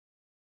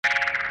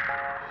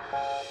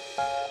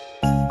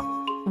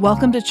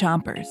Welcome to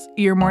Chompers,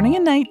 your morning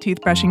and night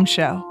toothbrushing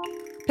show.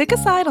 Pick a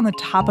side on the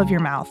top of your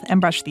mouth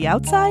and brush the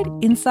outside,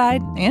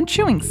 inside, and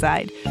chewing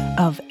side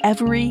of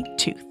every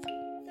tooth.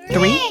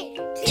 3,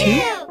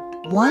 2,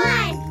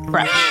 1,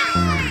 brush.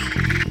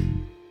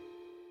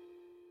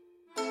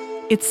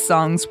 It's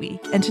Songs Week,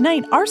 and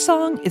tonight our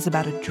song is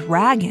about a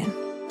dragon.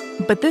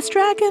 But this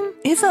dragon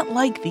isn't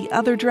like the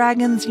other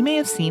dragons you may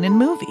have seen in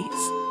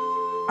movies.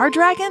 Our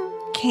dragon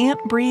can't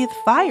breathe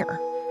fire,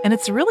 and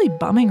it's really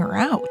bumming her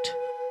out.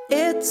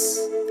 It's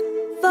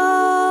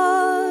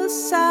the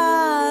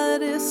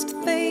saddest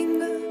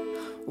thing.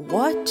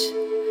 What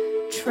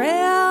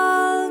transpired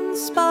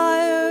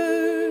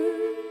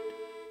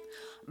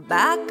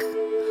back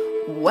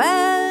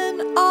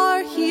when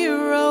our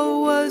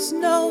hero was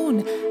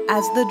known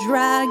as the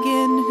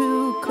dragon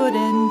who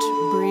couldn't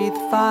breathe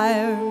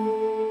fire.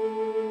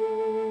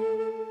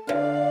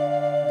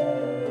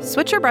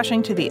 Switch your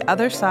brushing to the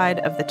other side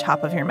of the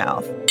top of your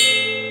mouth.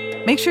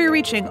 Make sure you're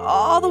reaching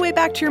all the way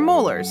back to your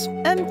molars,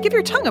 and give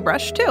your tongue a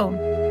brush, too.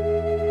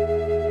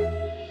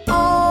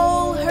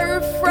 All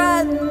her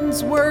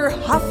friends were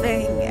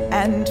huffing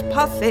and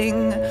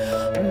puffing,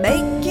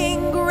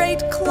 making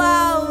great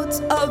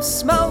clouds of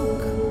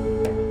smoke.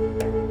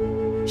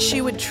 She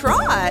would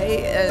try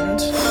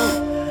and...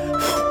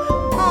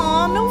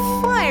 aw, no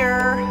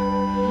fire.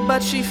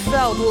 But she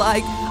felt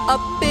like a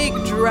big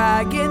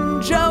dragon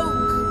joke.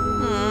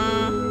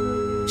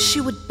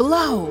 She would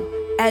blow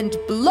and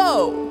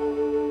blow.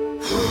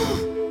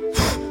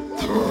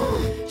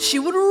 She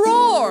would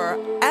roar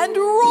and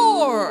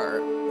roar.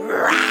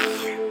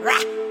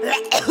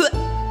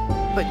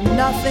 But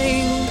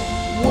nothing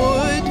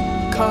would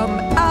come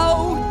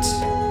out.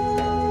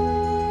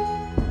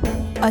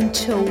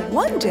 Until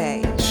one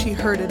day she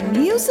heard a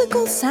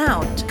musical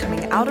sound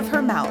coming out of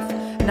her mouth.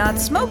 Not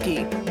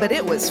smoky, but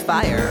it was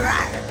fire.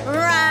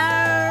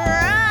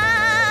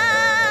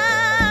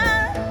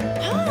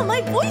 Oh,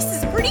 my voice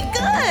is pretty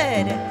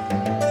good.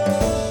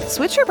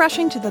 Switch your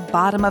brushing to the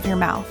bottom of your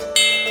mouth.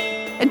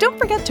 And don't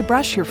forget to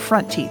brush your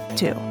front teeth,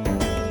 too.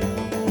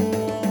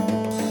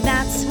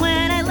 That's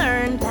when I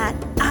learned that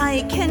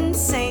I can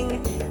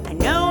sing. I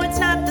know it's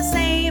not the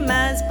same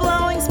as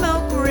blowing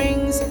smoke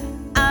rings.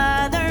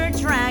 Other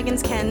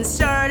dragons can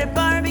start a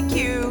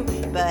barbecue,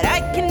 but I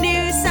can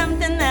do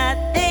something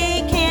that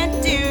they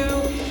can't do.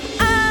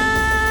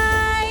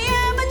 I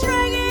am a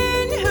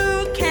dragon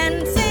who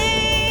can sing.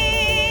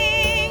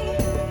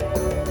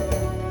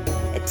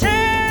 It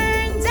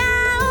turns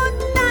out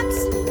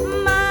that's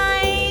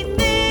my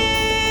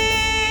thing.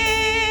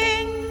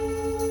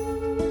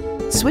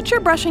 Switch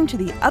your brushing to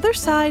the other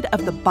side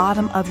of the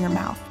bottom of your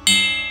mouth.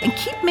 And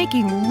keep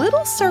making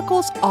little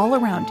circles all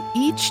around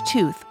each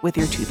tooth with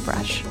your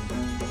toothbrush.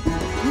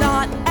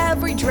 Not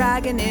every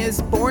dragon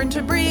is born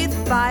to breathe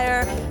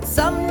fire.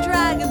 Some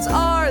dragons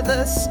are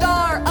the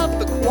star of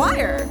the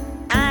choir.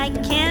 I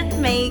can't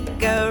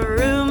make a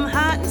room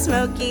hot and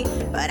smoky,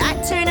 but I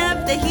turn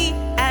up the heat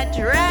at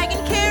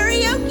dragon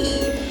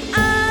karaoke.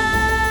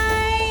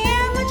 I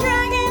am a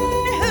dragon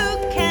who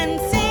can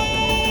sing.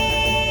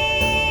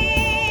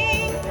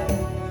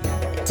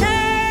 It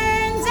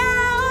turns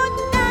out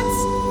that's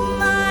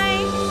my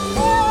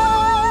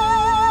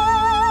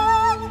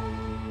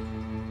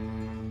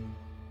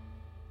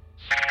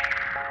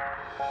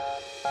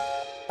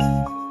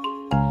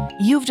thing.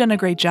 You've done a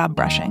great job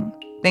brushing.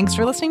 Thanks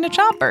for listening to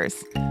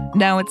Chompers.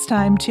 Now it's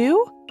time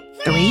to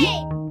 3,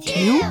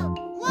 2,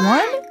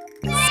 1,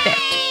 spit.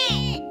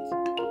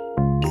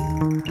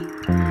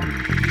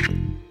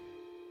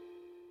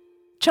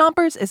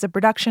 Chompers is a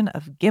production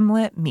of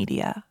Gimlet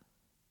Media.